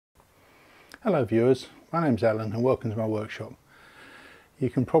Hello viewers, my name's Alan and welcome to my workshop. You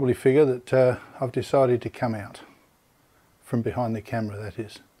can probably figure that I've decided to come out from behind the camera, that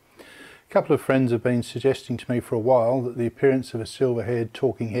is. A couple of friends have been suggesting to me for a while that the appearance of a silver-haired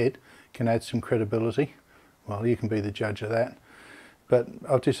talking head can add some credibility. Well, you can be the judge of that. But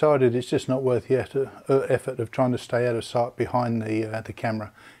I've decided it's just not worth the effort of trying to stay out of sight behind the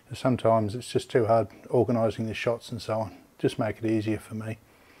camera. Sometimes it's just too hard organising the shots and so on. Just make it easier for me.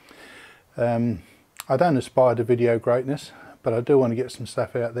 I don't aspire to video greatness, but I do want to get some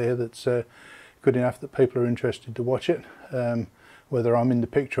stuff out there that's good enough that people are interested to watch it. Whether I'm in the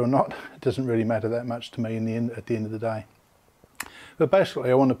picture or not, it doesn't really matter that much to me at the end of the day. But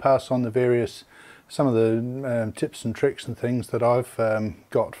basically I want to pass on some of the tips and tricks and things that I've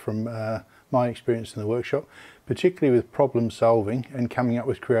got from my experience in the workshop, particularly with problem solving and coming up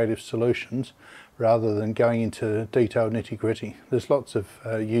with creative solutions rather than going into detailed nitty-gritty. There's lots of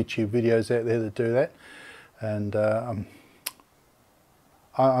YouTube videos out there that do that, and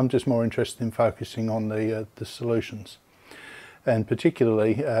I'm just more interested in focusing on the solutions. And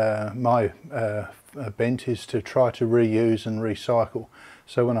particularly my bent is to try to reuse and recycle.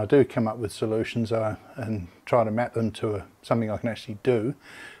 So when I do come up with solutions and try to map them to something I can actually do,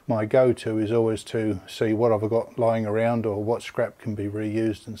 my go-to is always to see what I've got lying around or what scrap can be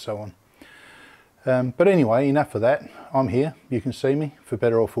reused and so on. But anyway, enough of that. I'm here, you can see me, for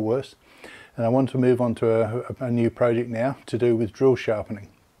better or for worse. And I want to move on to a new project now to do with drill sharpening.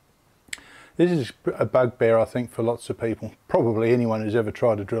 This is a bugbear, I think, for lots of people. Probably anyone who's ever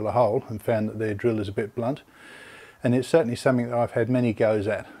tried to drill a hole and found that their drill is a bit blunt. And it's certainly something that I've had many goes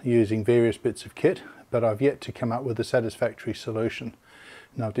at, using various bits of kit, but I've yet to come up with a satisfactory solution.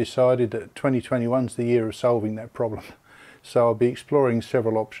 And I've decided that 2021 is the year of solving that problem. So I'll be exploring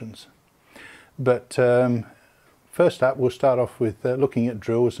several options. But first up, we'll start off with looking at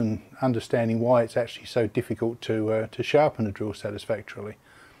drills and understanding why it's actually so difficult to sharpen a drill satisfactorily.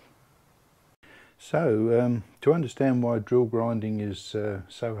 So, to understand why drill grinding is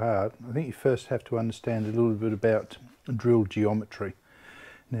so hard, I think you first have to understand a little bit about drill geometry.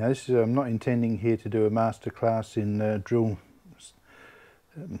 Now, I'm not intending here to do a masterclass in drill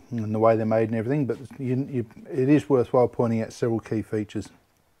and the way they're made and everything, but it is worthwhile pointing out several key features.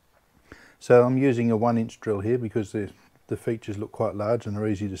 So I'm using a 1-inch drill here because the features look quite large and they're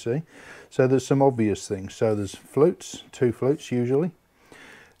easy to see. So there's some obvious things. So there's flutes, 2 flutes usually.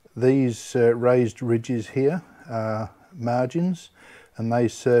 These raised ridges here are margins, and they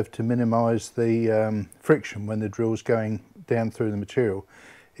serve to minimise the friction when the drill's going down through the material.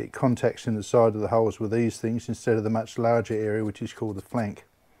 It contacts in the side of the holes with these things instead of the much larger area which is called the flank.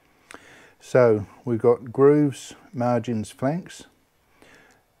 So we've got grooves, margins, flanks.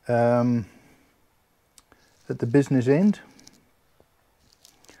 At the business end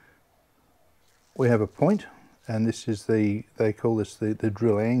we have a point, and this is they call this the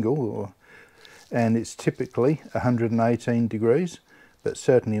drill angle, and it's typically 118 degrees, but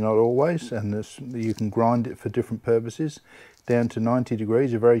certainly not always, and you can grind it for different purposes, down to 90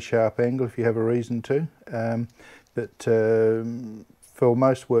 degrees, a very sharp angle if you have a reason to, but for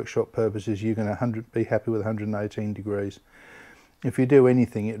most workshop purposes you're going to be happy with 118 degrees. If you do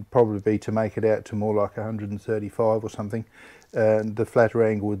anything, it'd probably be to make it out to more like 135 or something. The flatter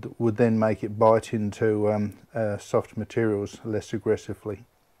angle would then make it bite into soft materials less aggressively.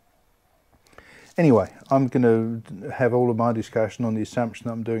 Anyway, I'm going to have all of my discussion on the assumption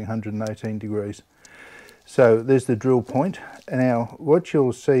that I'm doing 118 degrees. So there's the drill point. Now what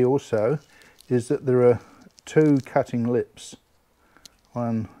you'll see also is that there are 2 cutting lips,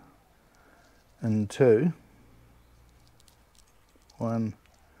 1 and 2. 1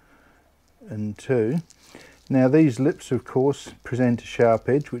 and 2. Now these lips of course present a sharp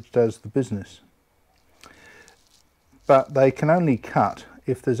edge which does the business, but they can only cut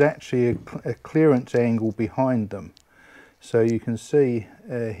if there's actually a clearance angle behind them. So you can see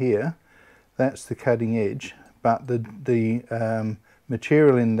here that's the cutting edge, but the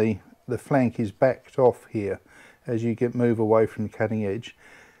material in the flank is backed off here as you move away from the cutting edge,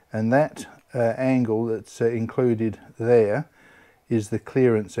 and that angle that's included there is the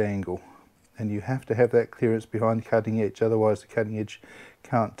clearance angle, and you have to have that clearance behind the cutting edge, otherwise the cutting edge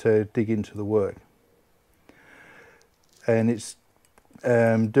can't dig into the work. And it's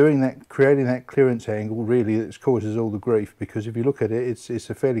creating that clearance angle really that causes all the grief, because if you look at it, it's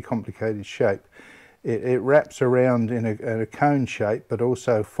a fairly complicated shape. It wraps around in a cone shape but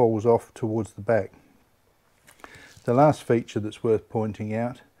also falls off towards the back. The last feature that's worth pointing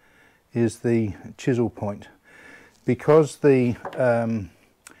out is the chisel point. Because the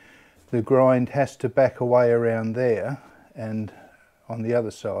grind has to back away around there and on the other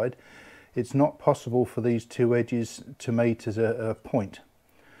side, it's not possible for these two edges to meet as a point.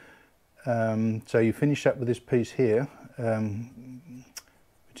 So you finish up with this piece here,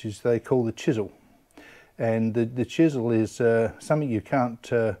 which is they call the chisel. And the chisel is something you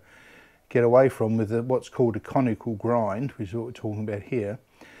can't get away from with what's called a conical grind, which is what we're talking about here.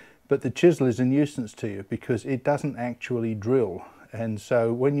 But the chisel is a nuisance to you because it doesn't actually drill. And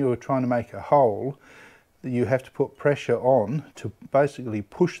so when you're trying to make a hole, you have to put pressure on to basically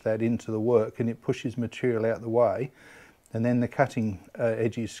push that into the work, and it pushes material out the way. And then the cutting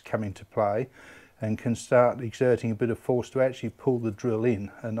edges come into play and can start exerting a bit of force to actually pull the drill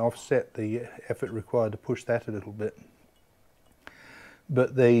in and offset the effort required to push that a little bit.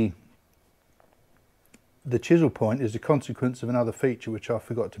 But the chisel point is a consequence of another feature which I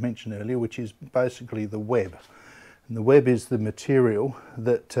forgot to mention earlier, which is basically the web. And the web is the material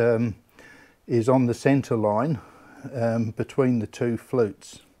that is on the centre line between the two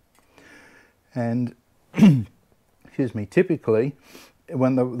flutes. And excuse me, typically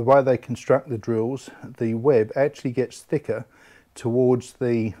when the way they construct the drills, the web actually gets thicker towards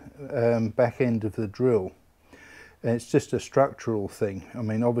the back end of the drill. And it's just a structural thing. I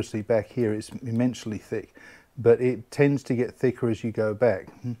mean, obviously back here it's immensely thick, but it tends to get thicker as you go back.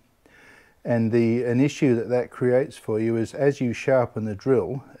 And an issue that creates for you is as you sharpen the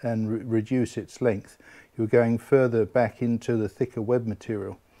drill and reduce its length, you're going further back into the thicker web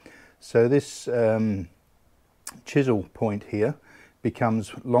material. So this chisel point here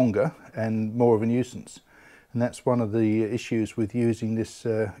becomes longer and more of a nuisance. And that's one of the issues with using this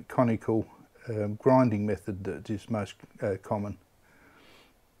conical grinding method that is most common.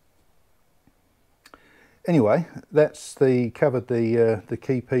 Anyway, that's covered the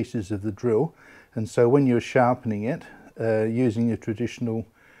key pieces of the drill. And so when you're sharpening it using a traditional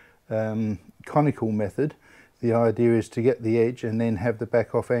conical method, the idea is to get the edge and then have the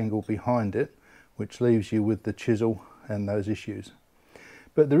back off angle behind it, which leaves you with the chisel and those issues.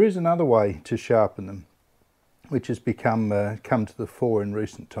 But there is another way to sharpen them, which has come to the fore in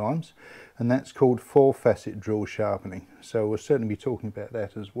recent times, and that's called 4-facet drill sharpening. So we'll certainly be talking about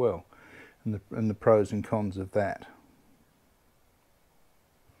that as well, and the pros and cons of that.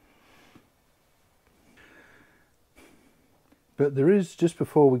 But there is, just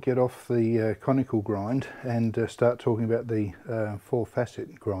before we get off the conical grind and start talking about the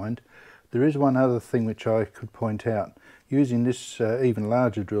 4-facet grind, there is one other thing which I could point out. Using this even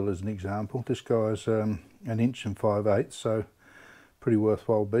larger drill as an example, this guy's 1 5/8 inches, so pretty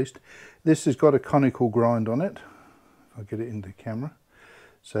worthwhile beast. This has got a conical grind on it. I'll get it into camera.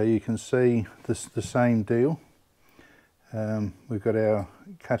 So you can see this, the same deal. We've got our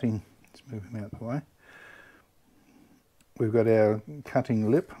cutting, let's move him out the way. We've got our cutting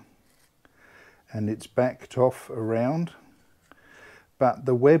lip and it's backed off around, but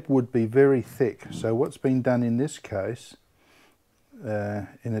the web would be very thick. So what's been done in this case,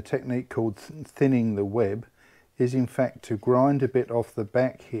 in a technique called thinning the web, is in fact to grind a bit off the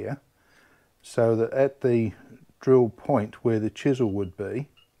back here, so that at the drill point where the chisel would be,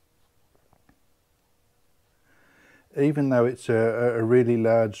 even though it's a really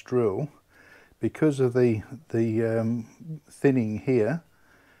large drill, because of the thinning here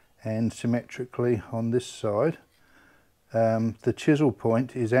and symmetrically on this side, the chisel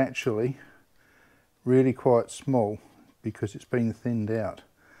point is actually really quite small because it's been thinned out.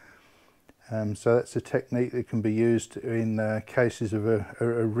 So that's a technique that can be used in cases of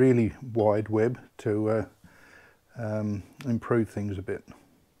a really wide web to improve things a bit.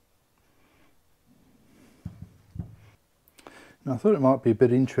 Now, I thought it might be a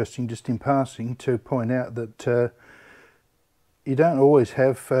bit interesting, just in passing, to point out that you don't always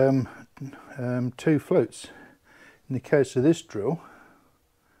have 2 flutes. In the case of this drill,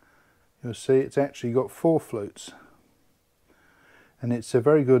 you'll see it's actually got 4 flutes. And it's a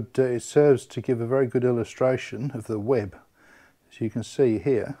very good, it serves to give a very good illustration of the web. As you can see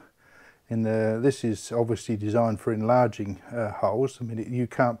here, this is obviously designed for enlarging holes. I mean, you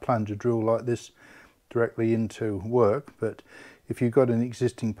can't plunge a drill like this directly into work, but if you've got an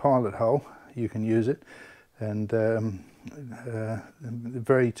existing pilot hole, you can use it, and a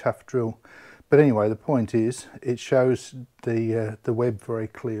very tough drill. But anyway, the point is, it shows the web very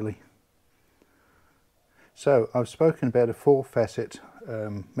clearly. So I've spoken about a 4-facet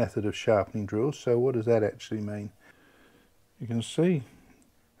method of sharpening drills. So what does that actually mean? You can see,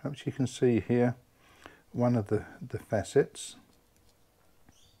 perhaps you can see here, one of the facets,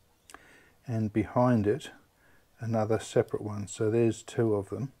 and behind it another separate one. So there's 2 of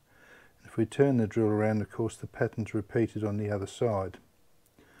them. If we turn the drill around, of course the pattern's repeated on the other side.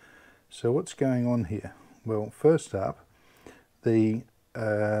 So what's going on here? Well, first up, the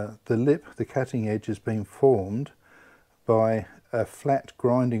the lip, the cutting edge, has been formed by a flat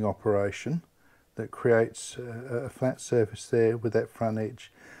grinding operation that creates a flat surface there with that front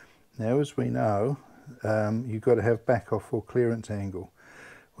edge. Now, as we know, you've got to have back off or clearance angle.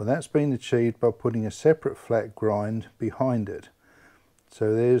 Well, that's been achieved by putting a separate flat grind behind it.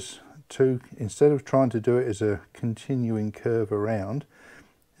 So there's two, instead of trying to do it as a continuing curve around,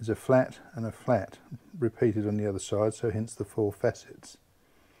 there's a flat and a flat repeated on the other side, so hence the 4 facets.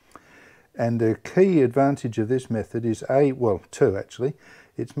 And the key advantage of this method is two actually.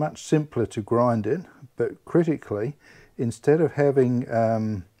 It's much simpler to grind it, but critically, instead of having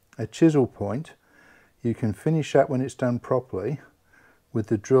a chisel point, you can finish up when it's done properly with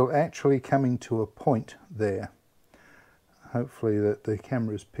the drill actually coming to a point there. Hopefully that the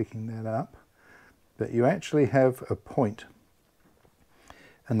camera is picking that up, but you actually have a point.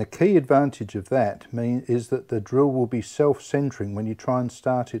 And the key advantage of that is that the drill will be self-centering when you try and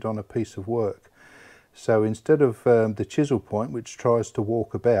start it on a piece of work. So instead of the chisel point, which tries to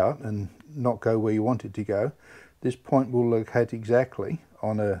walk about and not go where you want it to go, this point will locate exactly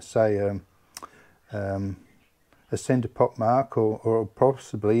on a, say, a centre pot mark, or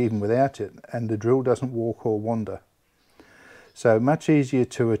possibly even without it, and the drill doesn't walk or wander. So much easier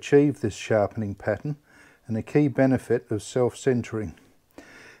to achieve this sharpening pattern, and a key benefit of self-centering.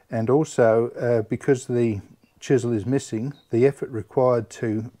 And also, because the chisel is missing, the effort required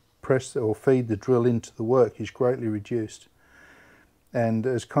to press or feed the drill into the work is greatly reduced. And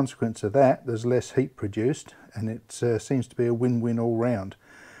as a consequence of that, there's less heat produced, and it seems to be a win-win all round.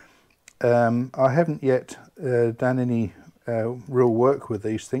 I haven't yet done any real work with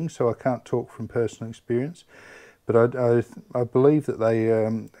these things, so I can't talk from personal experience, but I believe that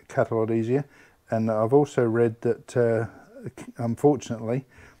they cut a lot easier. And I've also read that unfortunately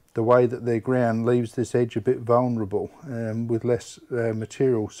the way that they're ground leaves this edge a bit vulnerable, with less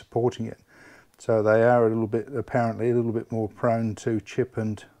material supporting it, so they are apparently a little bit more prone to chip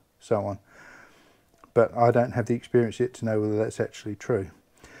and so on, but I don't have the experience yet to know whether that's actually true.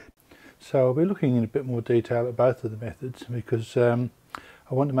 So I'll be looking in a bit more detail at both of the methods, because I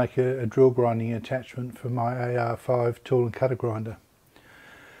want to make a drill grinding attachment for my AR5 tool and cutter grinder.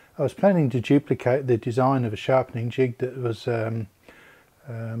 I was planning to duplicate the design of a sharpening jig that was an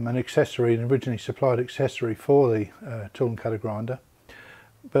accessory, an originally supplied accessory for the tool and cutter grinder,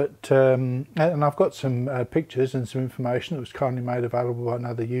 but and I've got some pictures and some information that was kindly made available by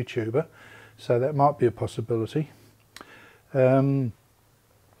another YouTuber, so that might be a possibility.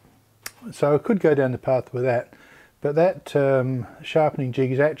 So I could go down the path with that, but that sharpening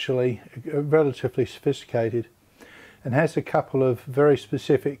jig is actually relatively sophisticated and has a couple of very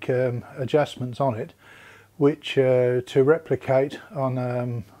specific adjustments on it, which to replicate on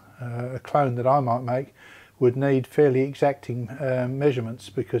a clone that I might make would need fairly exacting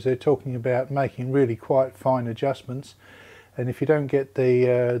measurements, because they're talking about making really quite fine adjustments, and if you don't get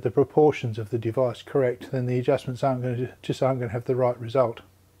the proportions of the device correct, then the adjustments aren't going to have the right result.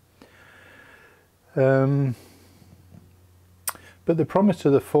 But the promise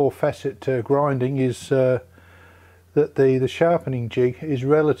of the 4 facet grinding is that the sharpening jig is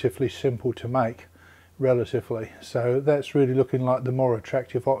relatively simple to make, so that's really looking like the more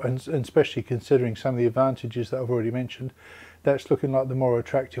attractive, and especially considering some of the advantages that I've already mentioned, that's looking like the more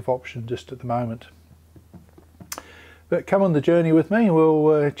attractive option just at the moment. But come on the journey with me,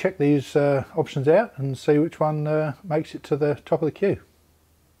 we'll check these options out and see which one makes it to the top of the queue.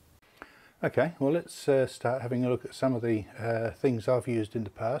 Okay, well, let's start having a look at some of the things I've used in the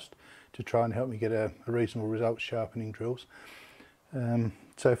past to try and help me get a reasonable result sharpening drills.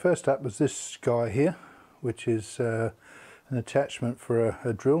 So first up was this guy here, which is an attachment for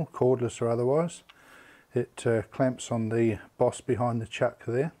a drill, cordless or otherwise. It clamps on the boss behind the chuck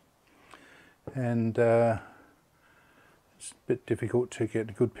there, and it's a bit difficult to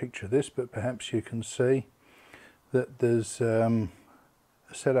get a good picture of this, but perhaps you can see that there's a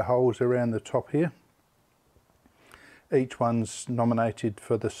set of holes around the top here. Each one's nominated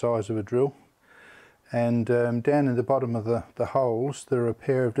for the size of a drill, and down in the bottom of the holes there are a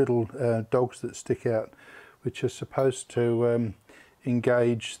pair of little dogs that stick out, which are supposed to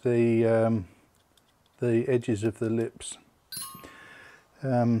engage the edges of the lips.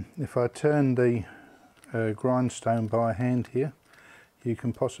 If I turn the grindstone by hand here, you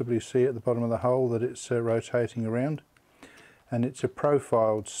can possibly see at the bottom of the hole that it's rotating around. And it's a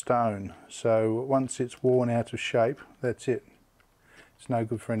profiled stone, so once it's worn out of shape, that's it. It's no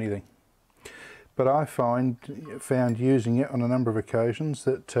good for anything. But I found using it on a number of occasions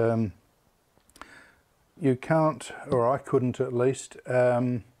that you can't, or I couldn't at least,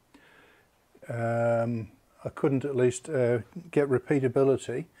 I couldn't at least get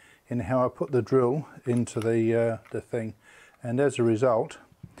repeatability in how I put the drill into the thing, and as a result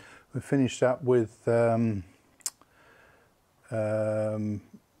we finished up with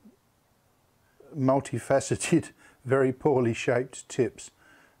multifaceted, very poorly shaped tips.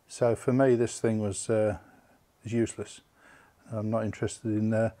 So for me this thing was useless. I'm not interested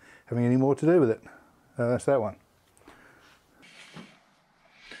in having any more to do with it. That's that one.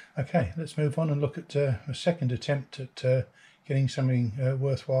 Okay, let's move on and look at a second attempt at getting something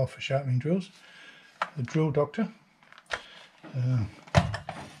worthwhile for sharpening drills. The drill doctor.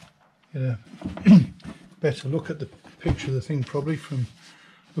 Get a better look at the picture of the thing probably from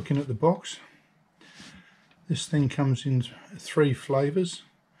looking at the box. This thing comes in 3 flavours,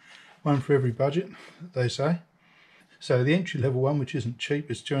 one for every budget, they say. So the entry level one, which isn't cheap,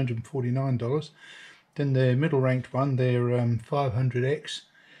 is $249. Then their middle ranked one, their 500X,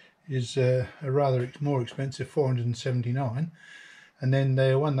 is a rather more expensive, $479. And then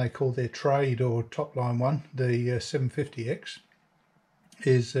their one they call their trade or top line one, the 750X,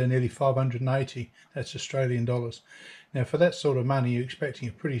 is nearly $580. That's Australian dollars. Now for that sort of money you're expecting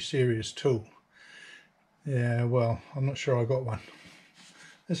a pretty serious tool. Yeah, well, I'm not sure I got one.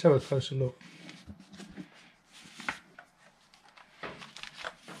 Let's have a closer look.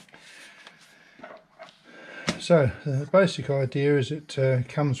 So the basic idea is it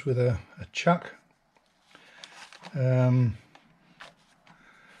comes with a chuck, and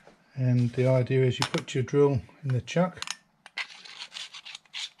the idea is you put your drill in the chuck,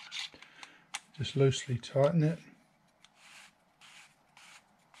 just loosely tighten it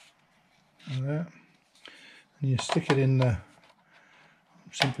like that, and you stick it in the,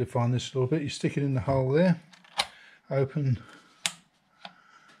 I'm simplifying this a little bit, you stick it in the hole there, open,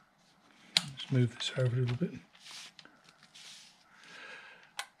 let's move this over a little bit,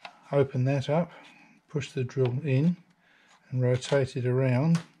 open that up, push the drill in and rotate it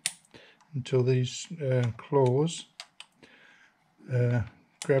around until these claws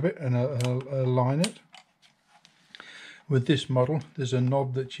grab it and align it. With this model there's a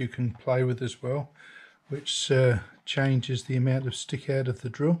knob that you can play with as well, which changes the amount of stick out of the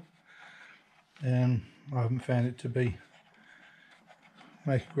drill, and I haven't found it to make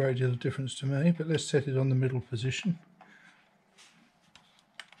a great deal of difference to me, but let's set it on the middle position.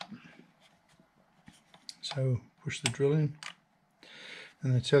 So push the drill in,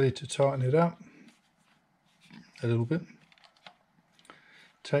 and they tell you to tighten it up a little bit.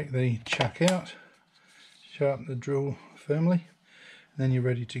 Take the chuck out, sharpen the drill firmly, and then you're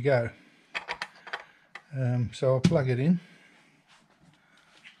ready to go. So I'll plug it in.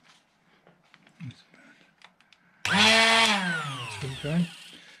 Okay.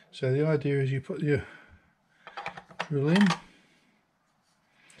 So the idea is you put your drill in,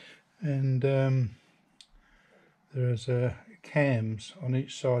 and there's cams on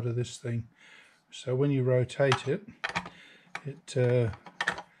each side of this thing, so when you rotate it, it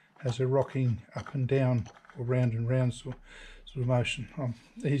has a rocking up and down or round and round sort of motion.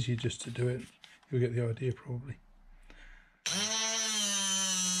 Easier just to do it, you'll get the idea probably.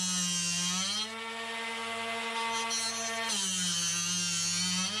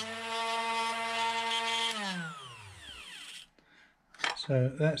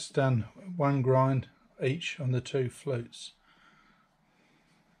 So that's done, one grind each on the 2 flutes.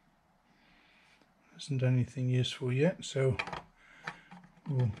 Hasn't done anything useful yet, so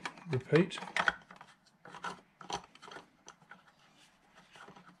we'll repeat.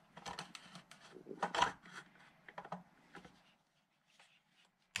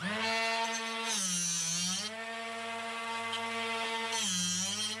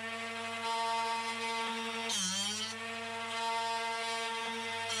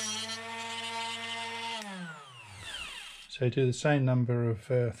 So do the same number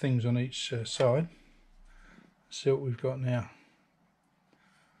of things on each side. See what we've got now.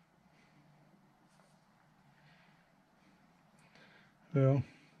 Well,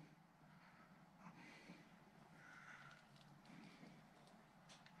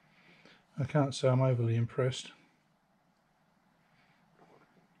 I can't say I'm overly impressed.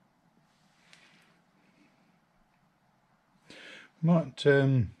 Might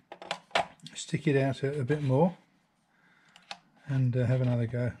stick it out a bit more and have another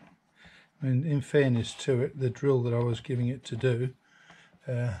go. I mean, in fairness to it, the drill that I was giving it to do,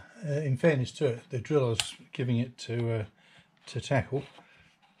 the drill I was giving it to tackle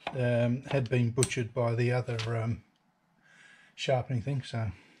had been butchered by the other sharpening thing.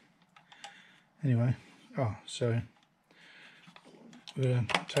 So anyway, so we'll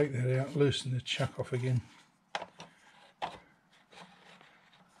take that out, loosen the chuck off again.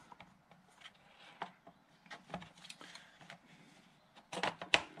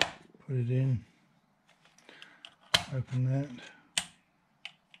 put it in, open that,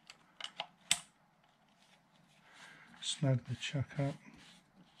 snug the chuck up,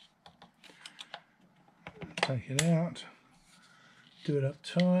 take it out, do it up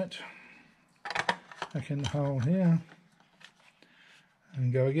tight, back in the hole here,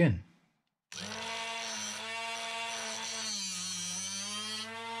 and go again.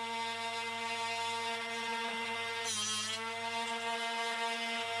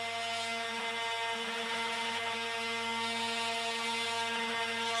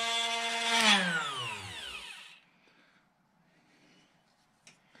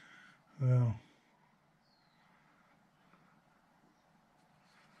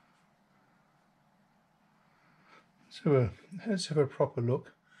 Well, let's have a proper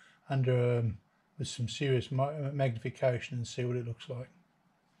look under with some serious magnification and see what it looks like.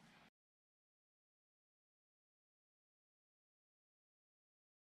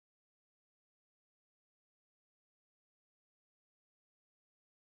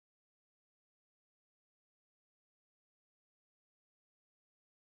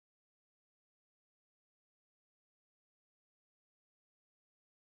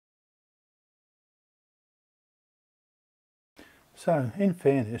 So, in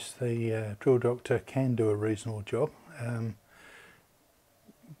fairness, the drill doctor can do a reasonable job,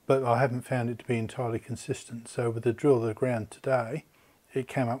 but I haven't found it to be entirely consistent. So with the drill to the ground today, it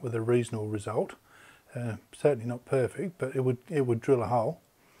came up with a reasonable result. Certainly not perfect, but it would drill a hole.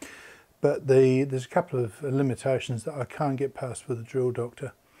 But there's a couple of limitations that I can't get past with the drill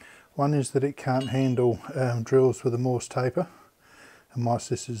doctor. One is that it can't handle drills with a Morse taper. And whilst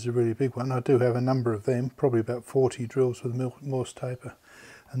this is a really big one, I do have a number of them, probably about 40 drills with Morse taper,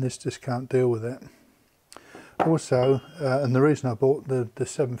 and this just can't deal with that. Also, and the reason I bought the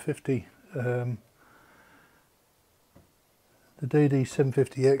 750, the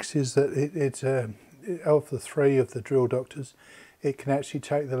DD750X, is that it's of the three of the drill doctors, it can actually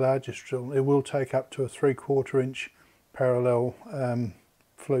take the largest drill. It will take up to a 3/4 inch parallel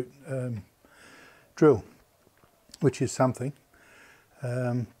flute drill, which is something.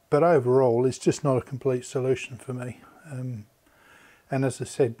 But overall, it's just not a complete solution for me. And as I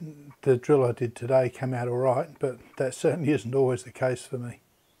said, the drill I did today came out all right, but that certainly isn't always the case for me.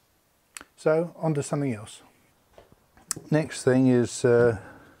 So, on to something else. Next thing is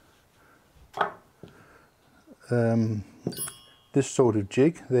this sort of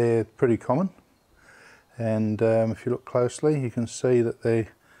jig. They're pretty common, and if you look closely, you can see that they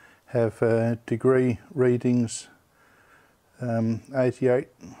have degree readings 88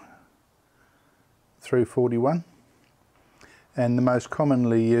 through 41, and the most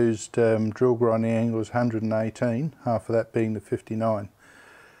commonly used drill grinding angle is 118, half of that being the 59.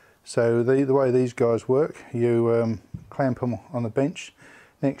 So the way these guys work, you clamp them on the bench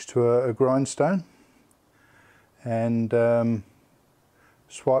next to a grindstone and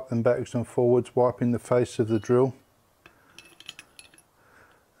swipe them backwards and forwards, wiping the face of the drill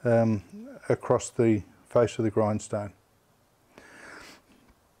across the face of the grindstone.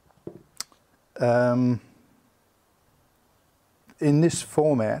 In this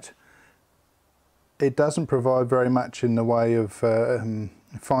format, it doesn't provide very much in the way of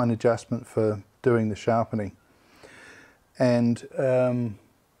fine adjustment for doing the sharpening, and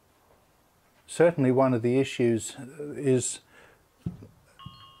certainly one of the issues is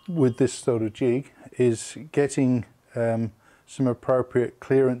with this sort of jig is getting some appropriate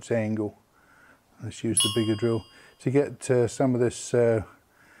clearance angle. Let's use the bigger drill to get some of this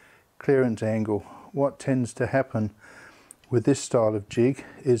clearance angle. What tends to happen with this style of jig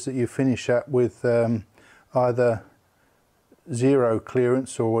is that you finish up with either zero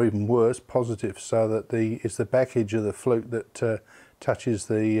clearance or even worse, positive, so that it's the back edge of the flute that touches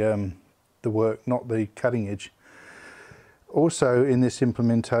the work, not the cutting edge. Also, in this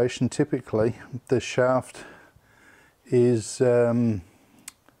implementation, typically the shaft is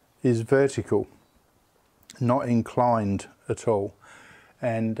vertical, not inclined at all.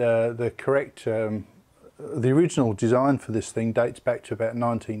 And the correct, the original design for this thing dates back to about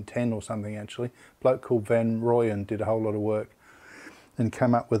 1910 or something actually. A bloke called Van Rooyen did a whole lot of work and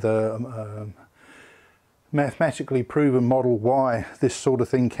came up with a mathematically proven model why this sort of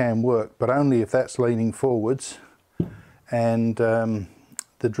thing can work, but only if that's leaning forwards and the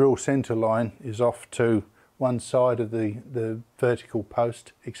drill centre line is off to one side of the vertical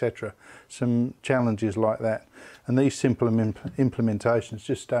post, etc. Some challenges like that, and these simple implementations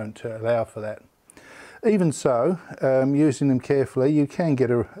just don't allow for that. Even so, using them carefully, you can get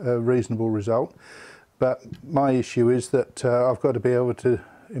a reasonable result, but my issue is that I've got to be able to,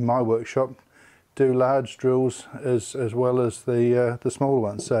 in my workshop, do large drills as well as the smaller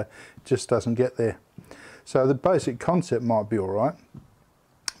ones, so it just doesn't get there. So the basic concept might be alright,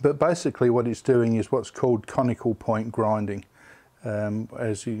 but basically what it's doing is what's called conical point grinding.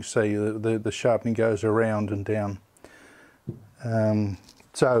 As you see, the sharpening goes around and down.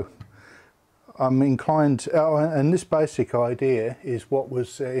 So I'm inclined, and this basic idea is what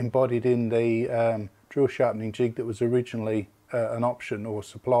was embodied in the drill sharpening jig that was originally an option or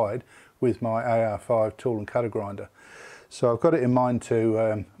supplied with my AR5 tool and cutter grinder. So I've got it in mind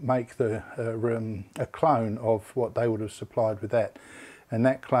to make a clone of what they would have supplied with that. And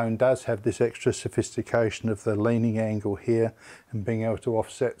that clone does have this extra sophistication of the leaning angle here and being able to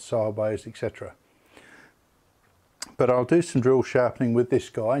offset sideways, etc. But I'll do some drill sharpening with this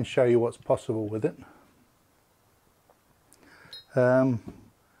guy and show you what's possible with it.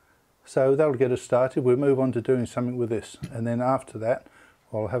 So that'll get us started. We'll move on to doing something with this, and then after that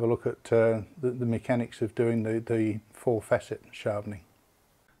I'll have a look at the mechanics of doing the 4 facet sharpening.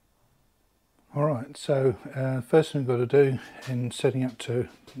 Alright, so first thing we've got to do in setting up to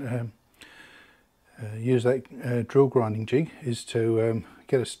use that drill grinding jig is to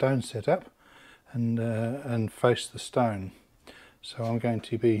get a stone set up and face the stone. So I'm going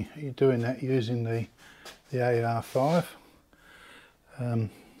to be doing that using the AR5.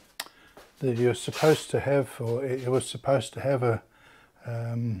 You're supposed to have, or it was supposed to have a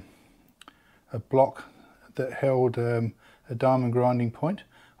block that held a diamond grinding point.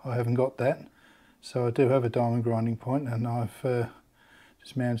 I haven't got that, so I do have a diamond grinding point, and I've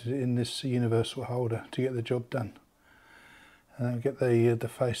just mounted it in this universal holder to get the job done. And I'll get the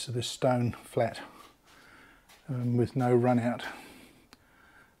face of this stone flat with no run out.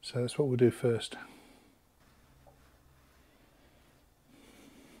 So that's what we'll do first.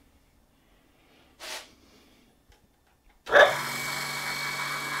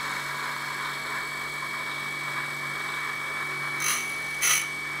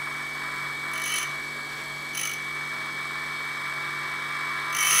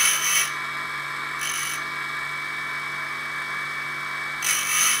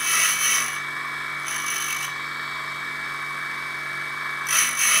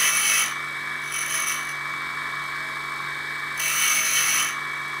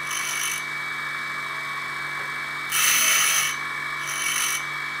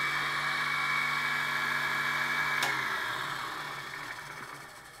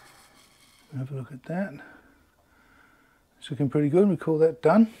 Have a look at that. It's looking pretty good. We call that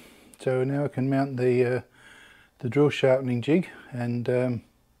done. So now I can mount the drill sharpening jig and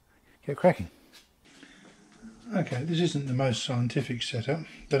get cracking. Okay, this isn't the most scientific setup,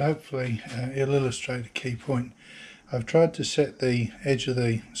 but hopefully it'll illustrate a key point. I've tried to set the edge of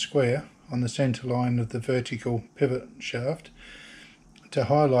the square on the centre line of the vertical pivot shaft to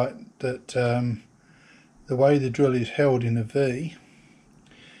highlight that the way the drill is held in a V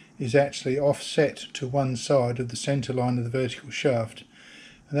is actually offset to one side of the centre line of the vertical shaft,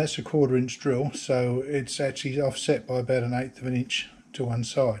 and that's a 1/4 inch drill, so it's actually offset by about 1/8 of an inch to one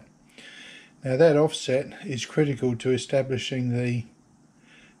side. Now that offset is critical to establishing the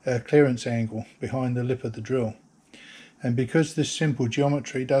clearance angle behind the lip of the drill, and because this simple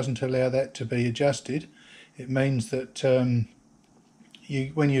geometry doesn't allow that to be adjusted, it means that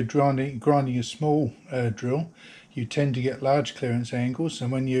when you're grinding a small drill, you tend to get large clearance angles,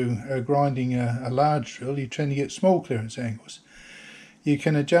 and when you are grinding a large drill, you tend to get small clearance angles. You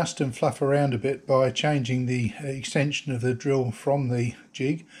can adjust and fluff around a bit by changing the extension of the drill from the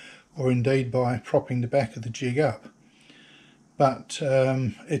jig, or indeed by propping the back of the jig up. But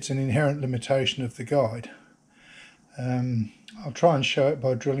it's an inherent limitation of the guide. I'll try and show it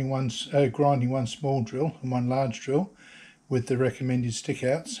by grinding one small drill and one large drill with the recommended stick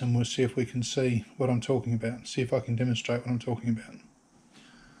outs, and we'll see if we can see what I'm talking about, see if I can demonstrate what I'm talking about.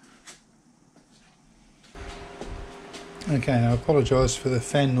 Okay, now I apologise for the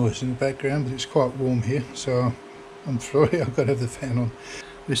fan noise in the background, but it's quite warm here, so I'm sorry, I've got to have the fan on.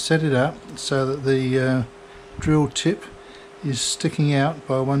 We set it up so that the drill tip is sticking out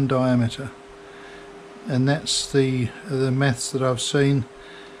by 1 diameter, and that's the maths that I've seen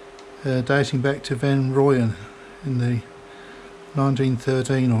dating back to Van Rooyen in the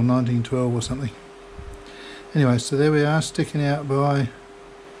 1913 or 1912 or something. Anyway, so there we are, sticking out by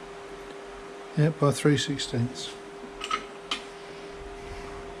 3/16.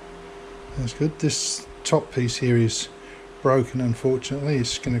 That's good. This top piece here is broken, unfortunately.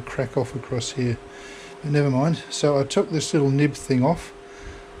 It's going to crack off across here, but never mind. So I took this little nib thing off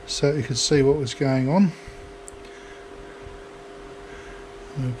so you could see what was going on.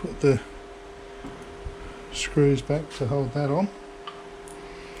 And we put the screws back to hold that on.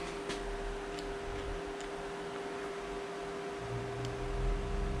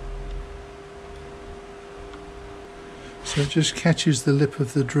 So it just catches the lip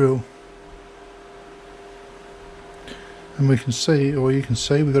of the drill. And we can see, or you can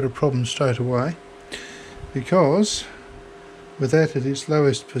see, we've got a problem straight away, because with that at its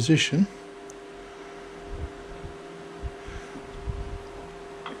lowest position,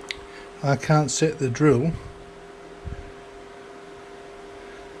 I can't set the drill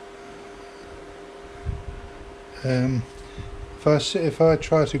if I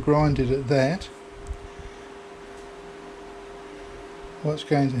try to grind it at that, what's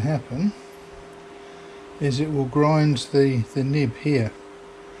going to happen is it will grind the nib here.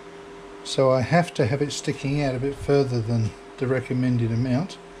 So I have to have it sticking out a bit further than the recommended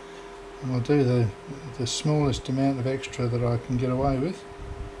amount. And I'll do the smallest amount of extra that I can get away with.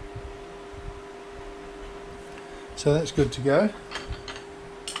 So that's good to go.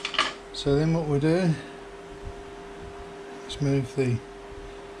 So then what we'll do is move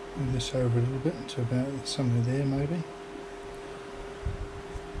this over a little bit to about somewhere there maybe.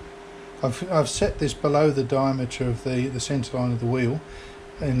 I've set this below the diameter of the centre line of the wheel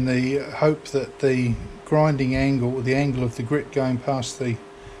in the hope that the grinding angle, or the angle of the grit going past the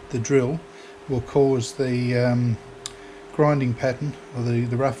drill, will cause the grinding pattern, or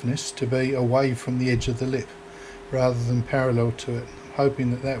the roughness, to be away from the edge of the lip rather than parallel to it,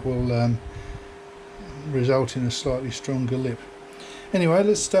 hoping that that will result in a slightly stronger lip. Anyway,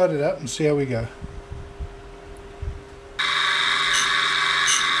 let's start it up and see how we go.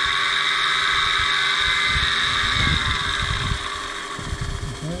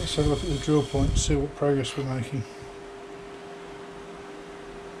 Let's have a look at the drill point and see what progress we're making.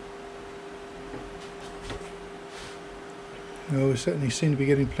 Well, we certainly seem to be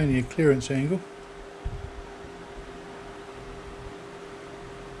getting plenty of clearance angle.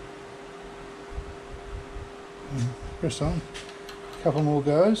 Press on. A couple more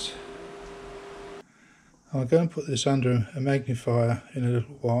goes. I'll go and put this under a magnifier in a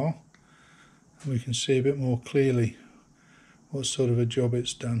little while, and we can see a bit more clearly what sort of a job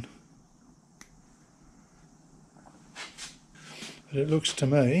it's done. But it looks to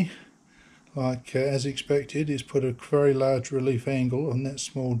me like, as expected, it's put a very large relief angle on that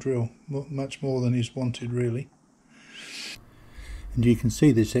small drill, much more than is wanted really. And you can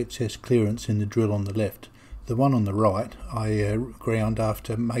see this excess clearance in the drill on the left. The one on the right I ground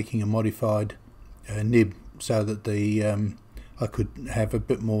after making a modified nib so that I could have a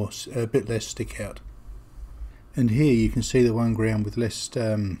bit less stick out. And here you can see the one ground with less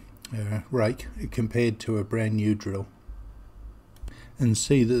rake compared to a brand new drill, and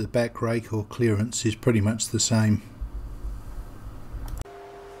see that the back rake or clearance is pretty much the same.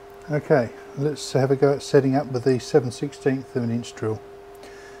 Okay, let's have a go at setting up with the 7/16 of an inch drill.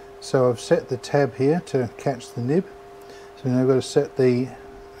 So I've set the tab here to catch the nib, so now I've got to set the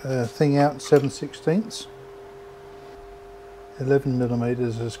thing out 7/16.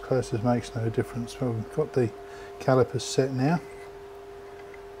 11mm as close as makes no difference. Well, we've got the calipers set now.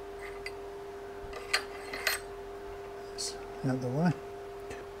 It's out of the way.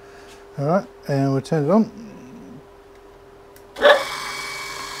 Alright, and we'll turn it on.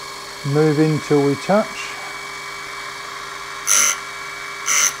 Move in till we touch.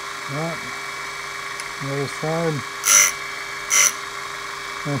 Right, the other side.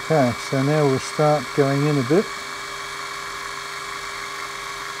 Okay, so now we'll start going in a bit.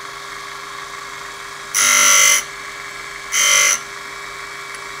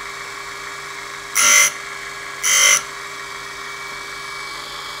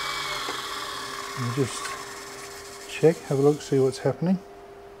 And just check, have a look, see what's happening.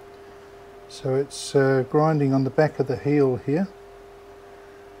 So it's grinding on the back of the heel here.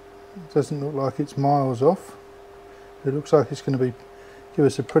 It doesn't look like it's miles off. It looks like it's going to give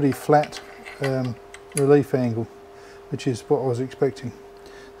us a pretty flat relief angle, which is what I was expecting.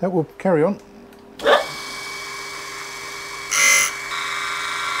 That will carry on.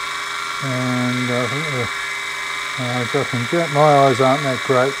 And I think my eyes aren't that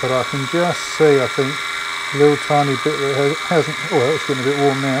great, but I can just see, I think, a little tiny bit that hasn't, well, it's getting a bit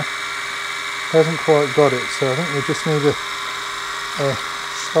warm now, hasn't quite got it, so I think we just need a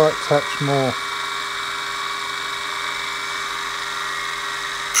slight touch more.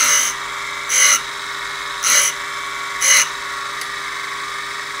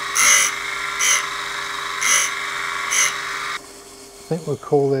 I think we'll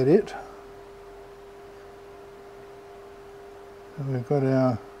call that it. And we've got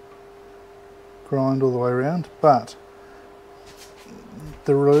our grind all the way around, but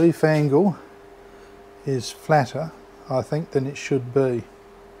the relief angle is flatter, I think, than it should be,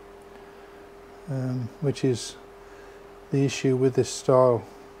 which is the issue with this style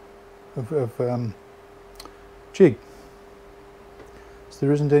of jig. so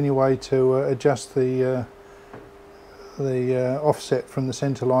there isn't any way to adjust the offset from the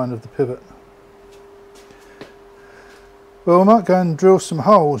centre line of the pivot. Well, I might go and drill some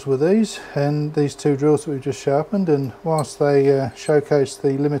holes with these and these two drills that we've just sharpened, and whilst they showcase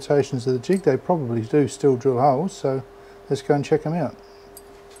the limitations of the jig, they probably do still drill holes, so let's go and check them out.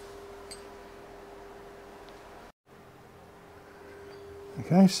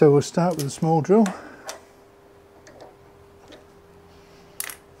 Okay, so we'll start with a small drill.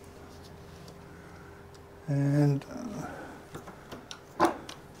 And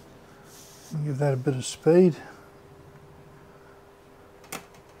give that a bit of speed.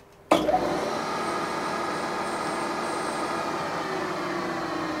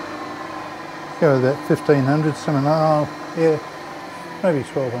 Go with about 1500, something like that. Oh, yeah, maybe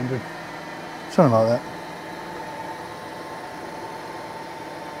 1200, something like that.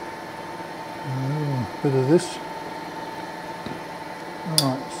 Bit of this.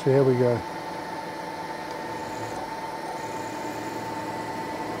 Alright, see how we go.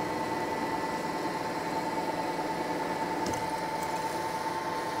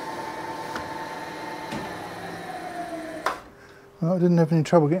 Well, I didn't have any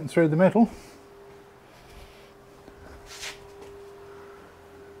trouble getting through the metal.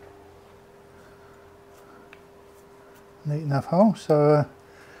 Neat enough hole, so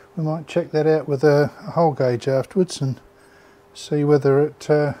we might check that out with a hole gauge afterwards and see whether it,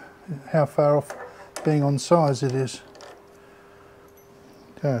 how far off being on size it is.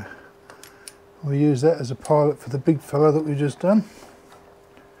 Okay, we'll use that as a pilot for the big fella that we've just done.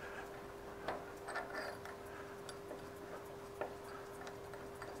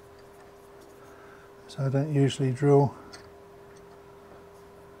 So I don't usually drill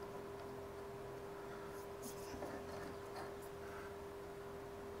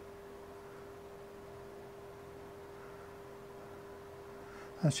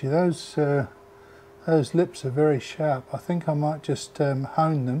actually those lips are very sharp. I think I might just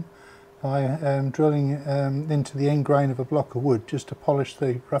hone them by drilling into the end grain of a block of wood just to polish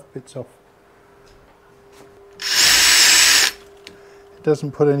the rough bits off. It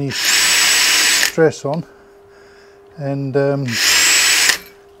doesn't put any stress on and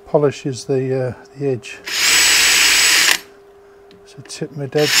polishes the edge. It's a tip my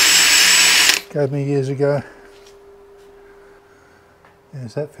dad gave me years ago.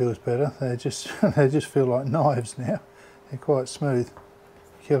 Yes, that feels better. They just feel like knives now. They're quite smooth.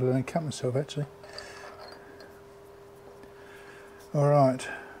 Be careful I don't cut myself actually. Alright.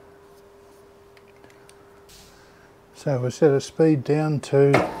 So we'll set a speed down to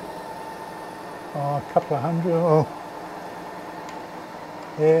a couple of hundred, or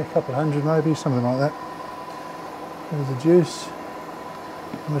yeah, a couple of hundred maybe, something like that. There's the juice.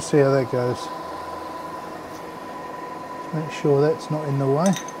 And we'll see how that goes. Make sure that's not in the way.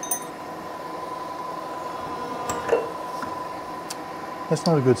 That's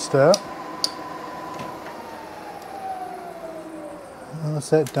not a good start. And what's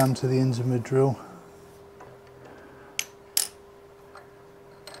that done to the ends of my drill?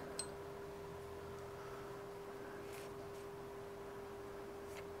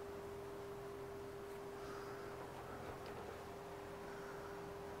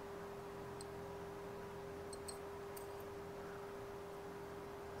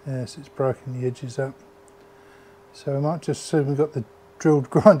 Yes, it's broken the edges up. So we might just, so we've got the drilled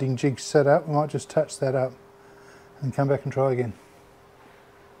grinding jig set up, we might just touch that up and come back and try again.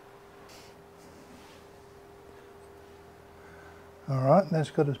 Alright,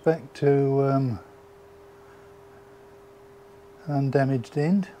 that's got us back to an undamaged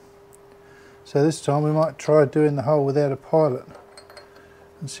end. So this time we might try doing the hole without a pilot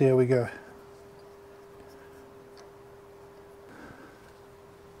and see how we go.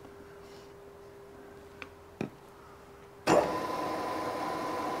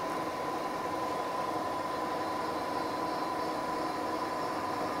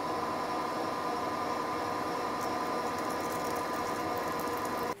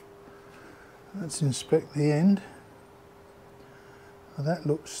 Let's inspect the end. Well, that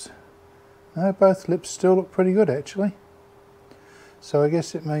looks, no, both lips still look pretty good actually. So I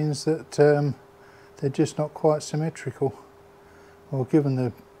guess it means that they're just not quite symmetrical. Well, given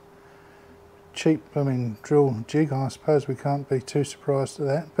the cheap, drill jig, I suppose we can't be too surprised at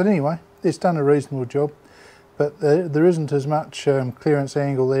that. But anyway, it's done a reasonable job. But there isn't as much clearance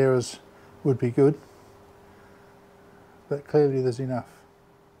angle there as would be good. But clearly there's enough.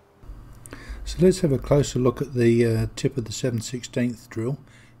 So let's have a closer look at the tip of the 7/16 drill,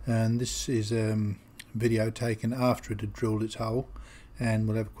 and this is video taken after it had drilled its hole, and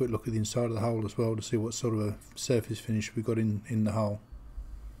we'll have a quick look at the inside of the hole as well to see what sort of a surface finish we got in the hole.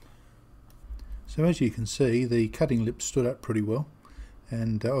 So as you can see, the cutting lip stood up pretty well,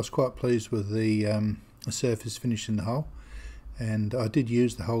 and I was quite pleased with the surface finish in the hole. And I did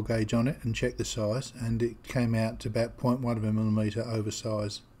use the hole gauge on it and check the size, and it came out to about 0.1 of a millimetre over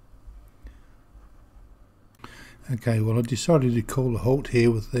size. Okay, well, I decided to call a halt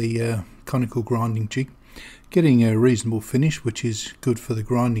here with the conical grinding jig, getting a reasonable finish, which is good for the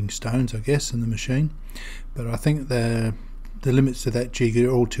grinding stones, I guess, in the machine. But I think the limits to that jig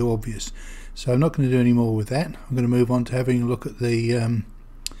are all too obvious, so I'm not going to do any more with that. I'm going to move on to having a look at the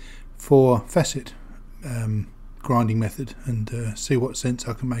 4 facet grinding method and see what sense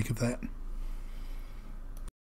I can make of that.